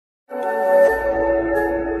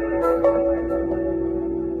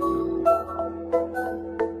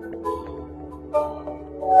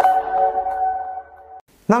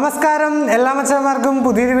നമസ്കാരം എല്ലാ മച്ചന്മാർക്കും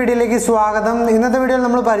പുതിയൊരു വീഡിയോയിലേക്ക് സ്വാഗതം. ഇന്നത്തെ വീഡിയോയിൽ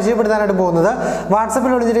നമ്മൾ പരിചയപ്പെടുത്താനായിട്ട് പോകുന്നത്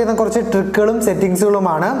വാട്സാപ്പിൽ ഒളിഞ്ഞിരിക്കുന്ന കുറച്ച് ട്രിക്കുകളും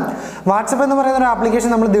സെറ്റിംഗ്സുകളുമാണ്. വാട്സാപ്പ് എന്ന് പറയുന്ന ഒരു ആപ്ലിക്കേഷൻ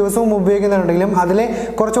നമ്മൾ ദിവസവും ഉപയോഗിക്കുന്നുണ്ടെങ്കിലും അതിലെ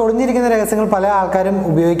കുറച്ച് ഒളിഞ്ഞിരിക്കുന്ന രഹസ്യങ്ങൾ പല ആൾക്കാരും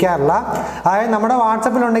ഉപയോഗിക്കാറില്ല. അതായത് നമ്മുടെ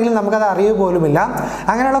വാട്സാപ്പിലുണ്ടെങ്കിലും നമുക്കത് അറിയുക പോലുമില്ല.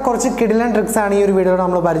 അങ്ങനെയുള്ള കുറച്ച് കിടിലൻ ട്രിക്സാണ് ഈ ഒരു വീഡിയോയിൽ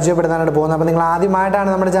നമ്മൾ പരിചയപ്പെടുത്താനായിട്ട് പോകുന്നത്. അപ്പോൾ നിങ്ങൾ ആദ്യമായിട്ടാണ്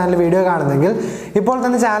നമ്മുടെ ചാനൽ വീഡിയോ കാണുന്നതെങ്കിൽ ഇപ്പോൾ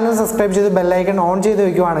തന്നെ ചാനൽ സബ്സ്ക്രൈബ് ചെയ്ത് ബെല്ലൈക്കൺ ഓൺ ചെയ്ത്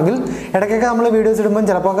വയ്ക്കുവാണെങ്കിൽ ഇടയ്ക്കൊക്കെ നമ്മൾ വീഡിയോസ് ഇടുമ്പോൾ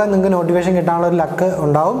ചിലപ്പോൾ നിങ്ങൾക്ക് നോട്ടിഫിക്കേഷൻ കിട്ടാനുള്ള ഒരു ലക്ക്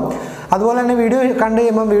ഉണ്ടാവും. അതുപോലെ തന്നെ വീഡിയോ കണ്ടു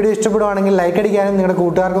കഴിയുമ്പോൾ വീഡിയോ ഇഷ്ടപ്പെടുവാണെങ്കിൽ ലൈക്ക് അടിക്കാനും നിങ്ങളുടെ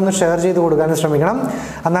കൂട്ടുകാർക്കൊന്ന് ഷെയർ ചെയ്ത് കൊടുക്കാനും ശ്രമിക്കണം.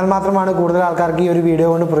 എന്നാൽ മാത്രമാണ് കൂടുതൽ ആൾക്കാർക്ക് ഈ ഒരു വീഡിയോ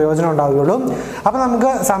കൊണ്ട് പ്രയോജനം ഉണ്ടാവുകയുള്ളൂ. അപ്പോൾ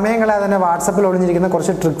നമുക്ക് സമയം കളയാതെ തന്നെ വാട്സാപ്പിൽ ഒളിഞ്ഞിരിക്കുന്ന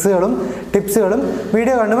കുറച്ച് ട്രിക്സുകളും ടിപ്സുകളും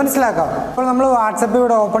വീഡിയോ കണ്ട് മനസ്സിലാക്കാം. അപ്പോൾ നമ്മൾ വാട്സാപ്പ്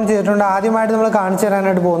ഇവിടെ ഓപ്പൺ ചെയ്തിട്ടുണ്ട്. ആദ്യമായിട്ട് നമ്മൾ കാണിച്ചു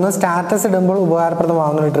തരാനായിട്ട് പോകുന്നത് സ്റ്റാറ്റസ് ഇടുമ്പോൾ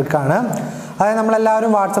ഉപകാരപ്രദമാകുന്ന ഒരു ട്രിക്കാണ്. അതായത്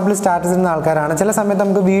നമ്മളെല്ലാവരും വാട്സാപ്പിൽ സ്റ്റാറ്റസ് ഇടുന്ന ആൾക്കാരാണ്. ചില സമയത്ത്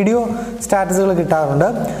നമുക്ക് വീഡിയോ സ്റ്റാറ്റസുകൾ കിട്ടാറുണ്ട്.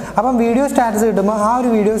 അപ്പം വീഡിയോ സ്റ്റാറ്റസ് കിട്ടുമ്പോൾ ആ ഒരു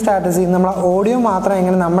വീഡിയോ സ്റ്റാറ്റസ് നമ്മൾ ഓഡിയോ മാത്രം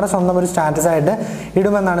എങ്ങനെ നമ്മുടെ സ്വന്തം ഒരു സ്റ്റാറ്റസായിട്ട്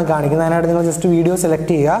ഇടുമെന്നാണ് കാണിക്കുന്നത്. അതിനായിട്ട് നിങ്ങൾ ജസ്റ്റ് വീഡിയോ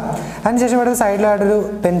സെലക്ട് ചെയ്യുക. അതിനുശേഷം ഇവിടെ സൈഡിലായിട്ടൊരു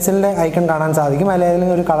പെൻസിലിൻ്റെ ഐക്കൺ കാണാൻ സാധിക്കും.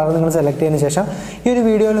 അല്ലെങ്കിൽ ഒരു കളർ നിങ്ങൾ സെലക്ട് ചെയ്തതിന് ശേഷം ഈ ഒരു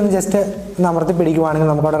വീഡിയോയിൽ ഒന്ന് ജസ്റ്റ് അമർത്തി പിടിക്കുവാണെങ്കിൽ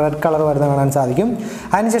നമുക്കവിടെ റെഡ് കളർ വരുന്നത് കാണാൻ സാധിക്കും.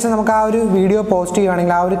 അതിനുശേഷം നമുക്ക് ആ ഒരു വീഡിയോ പോസ്റ്റ്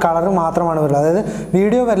ചെയ്യുകയാണെങ്കിൽ ആ ഒരു കളർ മാത്രമാണ് വരുന്നത്. അതായത്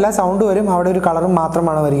വീഡിയോ വരില്ല, സൗണ്ട് വരും, അവിടെ ഒരു കളറും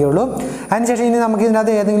മാത്രമാണ് വരികയുള്ളൂ. അതിനുശേഷം ഇനി നമുക്ക്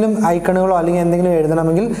ഇതിനകത്ത് ഏതെങ്കിലും ഐക്കണുകളോ അല്ലെങ്കിൽ എന്തെങ്കിലും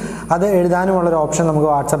എഴുതണമെങ്കിൽ അത് എഴുതാനുമുള്ളൊരു ഓപ്ഷൻ നമുക്ക്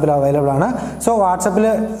വാട്സാപ്പിൽ അവൈലബിൾ ആണ്. സോ വാട്സാപ്പിൽ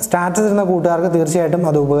സ്റ്റാറ്റസ് ഇടുന്ന കൂട്ടുകാർക്ക് തീർച്ചയായിട്ടും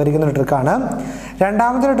അത് ഉപകരിക്കുന്ന ഒരു ട്രിക്കാണ്.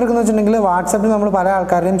 രണ്ടാമത്തെ ഒരു ട്രിക്ക് എന്ന് വെച്ചിട്ടുണ്ടെങ്കിൽ വാട്സാപ്പിൽ നമ്മൾ പല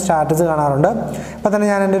ആൾക്കാരുടെയും സ്റ്റാറ്റസ് കാണാറുണ്ട്. ഇപ്പോൾ തന്നെ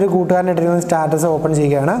ഞാൻ എൻ്റെ ഒരു കൂട്ടുകാരൻ്റെ ഇട്ടിരിക്കുന്ന സ്റ്റാറ്റസ് ഓപ്പൺ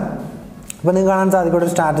ചെയ്യുകയാണ്. അപ്പോൾ നിങ്ങൾക്ക് കാണാൻ സാധിക്കും ഒരു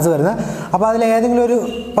സ്റ്റാറ്റസ് വരുന്നത്. അപ്പോൾ അതിൽ ഏതെങ്കിലും ഒരു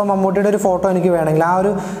ഇപ്പോൾ മമ്മൂട്ടിയുടെ ഒരു ഫോട്ടോ എനിക്ക് വേണമെങ്കിൽ ആ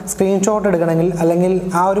ഒരു സ്ക്രീൻഷോട്ട് എടുക്കണമെങ്കിൽ അല്ലെങ്കിൽ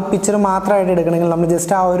ആ ഒരു പിക്ചർ മാത്രമായിട്ട് എടുക്കണമെങ്കിൽ നമ്മൾ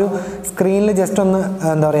ജസ്റ്റ് ആ ഒരു സ്ക്രീനിൽ ജസ്റ്റ് ഒന്ന്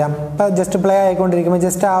എന്താ പറയുക, ഇപ്പോൾ ജസ്റ്റ് പ്ലേ ആയിക്കൊണ്ടിരിക്കുമ്പോൾ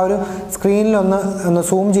ജസ്റ്റ് ആ ഒരു സ്ക്രീനിലൊന്ന്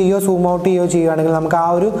സൂം ചെയ്യുകയോ സൂം ഔട്ട് ചെയ്യുകയോ ചെയ്യുകയാണെങ്കിൽ നമുക്ക് ആ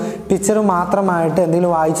ഒരു പിക്ചർ മാത്രമായിട്ട്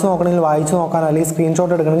എന്തെങ്കിലും വായിച്ചു നോക്കണമെങ്കിൽ വായിച്ചു നോക്കാനോ അല്ലെങ്കിൽ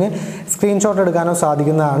സ്ക്രീൻഷോട്ട് എടുക്കണമെങ്കിൽ സ്ക്രീൻഷോട്ട് എടുക്കാനോ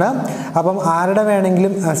സാധിക്കുന്നതാണ്. അപ്പം ആരുടെ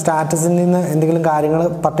വേണമെങ്കിലും സ്റ്റാറ്റസിൽ നിന്ന് എന്തെങ്കിലും കാര്യങ്ങൾ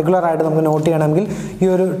പർട്ടിക്കുലറായിട്ട് നമുക്ക് നോട്ട് ചെയ്യണമെങ്കിൽ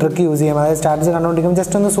ഈ ഒരു ട്രിക്ക് യൂസ് ചെയ്യാം. സ്റ്റാറ്റസ് കണ്ടുകൊണ്ടിരിക്കുമ്പോൾ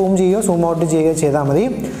ജസ്റ്റ് ഒന്ന് സൂം ചെയ്യുകയോ സൂം ഔട്ട് ചെയ്യുകയോ ചെയ്താൽ മതി.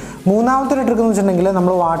 മൂന്നാമത്തെ ഒരു ട്രിക്ക് എന്ന് വെച്ചിട്ടുണ്ടെങ്കിൽ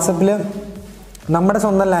നമ്മൾ വാട്സപ്പിൽ നമ്മുടെ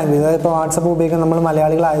സ്വന്തം ലാംഗ്വേജ്, അതായത് ഇപ്പോൾ വാട്സപ്പ് ഉപയോഗിക്കുന്നത് നമ്മൾ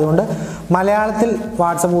മലയാളികളായതുകൊണ്ട് മലയാളത്തിൽ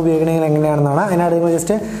വാട്സപ്പ് ഉപയോഗിക്കണമെങ്കിൽ എങ്ങനെയാണെന്നാണ്. അതിനായിട്ട് നിങ്ങൾ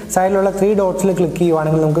ജസ്റ്റ് സൈഡിലുള്ള 3 ഡോട്ട്സിൽ ക്ലിക്ക്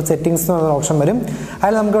ചെയ്യുവാണെങ്കിൽ നമുക്ക് സെറ്റിംഗ്സ് എന്ന് പറയുന്ന ഓപ്ഷൻ വരും.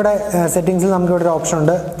 അതിൽ നമുക്കിവിടെ സെറ്റിംഗ്സിൽ നമുക്കിവിടെ ഒരു ഓപ്ഷൻ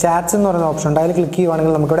ഉണ്ട്, ചാറ്റ്സ് എന്ന് പറയുന്ന ഓപ്ഷൻ ഉണ്ട്. അതിൽ ക്ലിക്ക്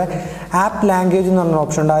ചെയ്യുവാണെങ്കിൽ നമുക്കിവിടെ ആപ്പ് ലാംഗ്വേജ് എന്ന് പറയുന്ന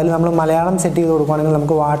ഓപ്ഷൻ ഉണ്ട്. അതിൽ നമ്മൾ മലയാളം സെറ്റ് ചെയ്ത് കൊടുക്കുകയാണെങ്കിൽ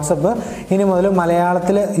നമുക്ക് വാട്സപ്പ് ഇനി മുതൽ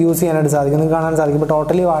മലയാളത്തിൽ യൂസ് ചെയ്യാനായിട്ട് സാധിക്കും. നിങ്ങൾക്ക് കാണാൻ സാധിക്കും ഇപ്പോൾ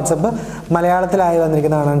ടോട്ടലി വാട്സപ്പ് മലയാളത്തിലായി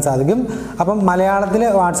വന്നിരിക്കുന്നത് കാണാൻ സാധിക്കും. അപ്പം മലയാളത്തിൽ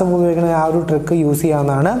വാട്സപ്പ് ഉപയോഗിക്കുന്ന ആ ഒരു ട്രിക്ക് യൂസ്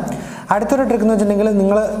ചെയ്യാവുന്നതാണ്. അടുത്തൊരു ട്രിക്ക് എന്ന് വെച്ചിട്ടുണ്ടെങ്കിൽ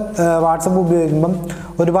നിങ്ങൾ വാട്സപ്പ് ഉപയോഗിക്കുമ്പം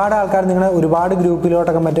ഒരുപാട് ആൾക്കാർ നിങ്ങളെ ഒരുപാട്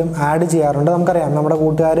ഗ്രൂപ്പിലോട്ടൊക്കെ മറ്റും ആഡ് ചെയ്യാറുണ്ട്. നമുക്കറിയാം നമ്മുടെ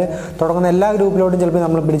കൂട്ടുകാർ തുടങ്ങുന്ന എല്ലാ ഗ്രൂപ്പിലോട്ടും ചിലപ്പോൾ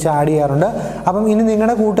നമ്മൾ പിടിച്ച് ആഡ് ചെയ്യാറുണ്ട്. അപ്പം ഇനി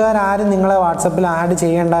നിങ്ങളുടെ കൂട്ടുകാർ ആരും നിങ്ങളെ വാട്സപ്പിൽ ആഡ്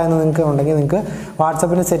ചെയ്യേണ്ട എന്ന് നിങ്ങൾക്ക് ഉണ്ടെങ്കിൽ നിങ്ങൾക്ക്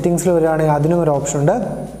വാട്സപ്പിൻ്റെ സെറ്റിങ്സിൽ വരികയാണെങ്കിൽ അതിനും ഒരു ഓപ്ഷൻ ഉണ്ട്.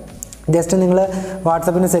 ജസ്റ്റ് നിങ്ങൾ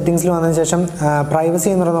വാട്സപ്പിൻ്റെ സെറ്റിങ്സിൽ വന്നതിന് ശേഷം പ്രൈവസി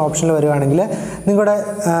എന്ന് പറയുന്ന ഓപ്ഷനിൽ വരുവാണെങ്കിൽ നിങ്ങളുടെ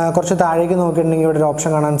കുറച്ച് താഴേക്ക് നോക്കിയിട്ടുണ്ടെങ്കിൽ ഇവിടെ ഒരു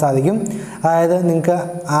ഓപ്ഷൻ കാണാൻ സാധിക്കും. അതായത് നിങ്ങൾക്ക്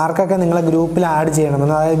ആർക്കൊക്കെ നിങ്ങളെ ഗ്രൂപ്പിൽ ആഡ്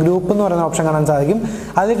ചെയ്യണമെന്ന്, അതായത് ഗ്രൂപ്പ് എന്ന് പറയുന്ന ഓപ്ഷൻ കാണാൻ സാധിക്കും.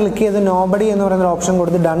 അതിൽ ക്ലിക്ക് ചെയ്ത് നോബഡി എന്ന് പറയുന്ന ഓപ്ഷൻ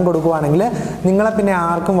കൊടുത്ത് ഡൺ കൊടുക്കുകയാണെങ്കിൽ നിങ്ങളെ പിന്നെ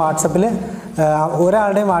ആർക്കും വാട്സപ്പിൽ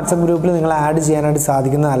ഒരാളുടെയും വാട്സപ്പ് ഗ്രൂപ്പിൽ നിങ്ങൾ ആഡ് ചെയ്യാനായിട്ട്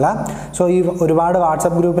സാധിക്കുന്നതല്ല. സോ ഈ ഒരുപാട്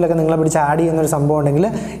വാട്സപ്പ് ഗ്രൂപ്പിലൊക്കെ നിങ്ങളെ പിടിച്ച് ആഡ് ചെയ്യുന്നൊരു സംഭവം ഉണ്ടെങ്കിൽ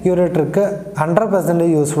ഈ ഒരു ട്രിക്ക് 100%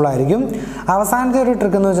 യൂസ്ഫുൾ ആയിരിക്കും. അവസാനത്തെ ഒരു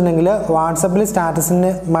ട്രിക്ക് എന്ന് വെച്ചിട്ടുണ്ടെങ്കിൽ വാട്സപ്പിൽ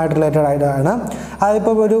സ്റ്റാറ്റസിനുമായിട്ട് റിലേറ്റഡ് ആയിട്ടാണ്.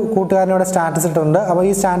 അതിപ്പോൾ ഒരു കൂട്ടുകാരനോട് സ്റ്റാറ്റസ് ഇട്ടിട്ടുണ്ട്. അപ്പോൾ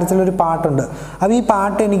ഈ സ്റ്റാറ്റസിൽ ഒരു പാട്ടുണ്ട്. അപ്പോൾ ഈ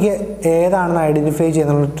പാട്ട് എനിക്ക് ഏതാണെന്ന് ഐഡൻറ്റിഫൈ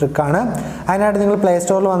ചെയ്യുന്ന ട്രിക്കാണ്. അതിനായിട്ട് നിങ്ങൾ പ്ലേ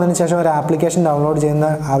സ്റ്റോറിൽ വന്നതിന് ശേഷം ഒരു ആപ്ലിക്കേഷൻ ഡൗൺലോഡ് ചെയ്യുന്ന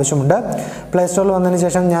ആവശ്യമുണ്ട്. പ്ലേ സ്റ്റോറിൽ വന്നതിന്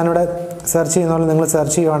ശേഷം ഞാനിവിടെ സെർച്ച് ചെയ്യുന്ന പോലെ നിങ്ങൾ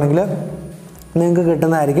സെർച്ച് ചെയ്യുകയാണെങ്കിൽ നിങ്ങൾക്ക്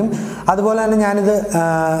കിട്ടുന്നതായിരിക്കും. അതുപോലെ തന്നെ ഞാനിത്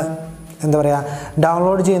എന്താ പറയുക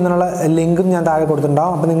ഡൗൺലോഡ് ചെയ്യുന്നതിനുള്ള ലിങ്കും ഞാൻ താഴെ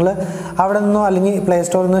കൊടുത്തിട്ടുണ്ടാകും. അപ്പോൾ നിങ്ങൾ അവിടെ നിന്നോ അല്ലെങ്കിൽ പ്ലേ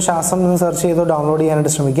സ്റ്റോറിൽ നിന്ന് ശ്വാസം നിന്ന് സെർച്ച് ചെയ്തോ ഡൗൺലോഡ്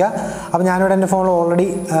ചെയ്യാനായിട്ട് ശ്രമിക്കുക. അപ്പോൾ ഞാനിവിടെ എൻ്റെ ഫോണിൽ ഓൾറെഡി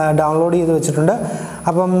ഡൗൺലോഡ് ചെയ്ത് വെച്ചിട്ടുണ്ട്.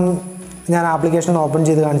 അപ്പം ഞാൻ ആപ്ലിക്കേഷൻ ഓപ്പൺ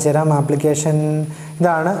ചെയ്ത് കാണിച്ചു തരാം. ആപ്ലിക്കേഷൻ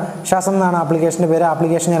ഇതാണ്, ശ്വാസം എന്നാണ് ആപ്ലിക്കേഷൻ്റെ പേര്.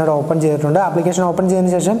 ആപ്ലിക്കേഷൻ ഞാനിവിടെ ഓപ്പൺ ചെയ്തിട്ടുണ്ട്. ആപ്ലിക്കേഷൻ ഓപ്പൺ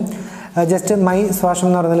ചെയ്തതിന് ശേഷം ജസ്റ്റ് മൈ സ്വാഷം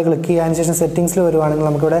എന്ന് പറയുന്നതിൽ ക്ലിക്ക് ചെയ്യാൻ ശേഷം സെറ്റിങ്സിൽ വരുവാണെങ്കിൽ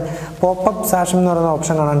നമുക്കിവിടെ പോപ്പപ്പ് സാഷം എന്ന് പറയുന്ന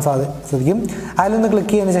ഓപ്ഷൻ കാണാൻ സാധിക്കും. അതിലൊന്ന്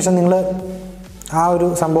ക്ലിക്ക് ചെയ്തതിന് ശേഷം നിങ്ങൾ ആ ഒരു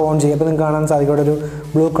സംഭവം ഓൺ ചെയ്യും. അപ്പോൾ നിങ്ങൾക്ക് കാണാൻ സാധിക്കും ഇവിടെ ഒരു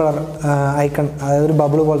ബ്ലൂ കളർ ഐക്കൺ, അതായത് ഒരു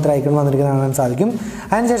ബബിൾ പോലത്തെ ഐക്കൺ വന്നിരിക്കുന്നത് കാണാൻ സാധിക്കും.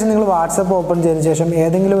 അതിനുശേഷം നിങ്ങൾ വാട്സപ്പ് ഓപ്പൺ ചെയ്തതിന് ശേഷം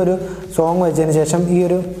ഏതെങ്കിലും ഒരു സോങ് വെച്ചതിന് ശേഷം ഈ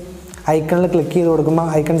ഒരു ഐക്കണിൽ ക്ലിക്ക് ചെയ്ത് കൊടുക്കുമ്പോൾ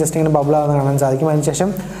ഐക്കൺ ജസ്റ്റ് ഇങ്ങനെ ബബിൾ ആവുന്ന കാണാൻ സാധിക്കും.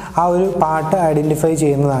 അതിനുശേഷം ആ ഒരു പാട്ട് ഐഡൻറ്റിഫൈ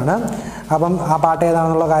ചെയ്യുന്നതാണ്. അപ്പം ആ പാട്ട്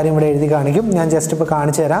ഏതാണെന്നുള്ള കാര്യം ഇവിടെ എഴുതി കാണിക്കും. ഞാൻ ജസ്റ്റ് ഇപ്പോൾ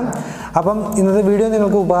കാണിച്ചു തരാം. അപ്പം ഇന്നത്തെ വീഡിയോ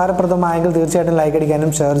നിങ്ങൾക്ക് ഉപകാരപ്രദമായെങ്കിൽ തീർച്ചയായിട്ടും ലൈക്ക്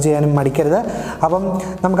അടിക്കാനും ഷെയർ ചെയ്യാനും മടിക്കരുത്. അപ്പം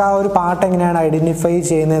നമുക്ക് ആ ഒരു പാട്ട് എങ്ങനെയാണ് ഐഡൻറ്റിഫൈ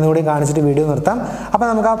ചെയ്യുന്നതെന്ന് കൂടി കാണിച്ചിട്ട് വീഡിയോ നിർത്താം. അപ്പം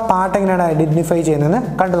നമുക്ക് ആ പാട്ട് എങ്ങനെയാണ് ഐഡൻറ്റിഫൈ ചെയ്യുന്നതെന്ന്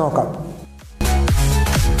കണ്ടു നോക്കാം.